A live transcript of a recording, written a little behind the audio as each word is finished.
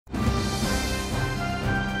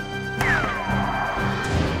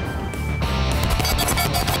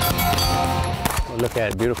look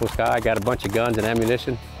at it, beautiful sky, got a bunch of guns and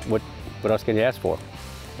ammunition. What else can you ask for?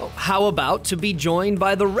 How about to be joined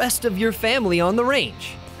by the rest of your family on the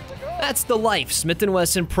range? That's the life Smith &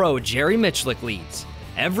 Wesson pro Jerry Miculek leads.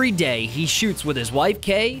 Every day he shoots with his wife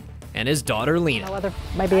Kay and his daughter Lena.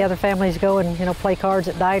 Maybe other families go and play cards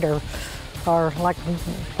at night or like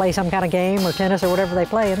play some kind of game or tennis or whatever they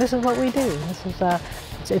play, and this is what we do. This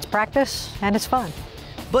is it's practice and it's fun.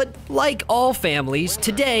 But like all families,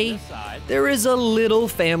 today there is a little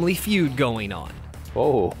family feud going on.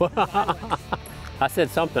 Oh, I said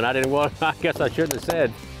something I guess I shouldn't have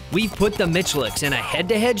said. We've put the Miculeks in a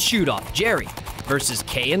head-to-head shoot-off, Jerry versus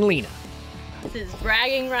Kay and Lena. This is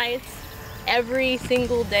bragging rights every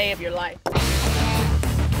single day of your life.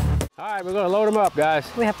 All right, we're gonna load them up, guys.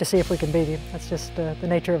 We have to see if we can beat him. That's just the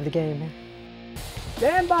nature of the game.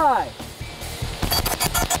 Stand by.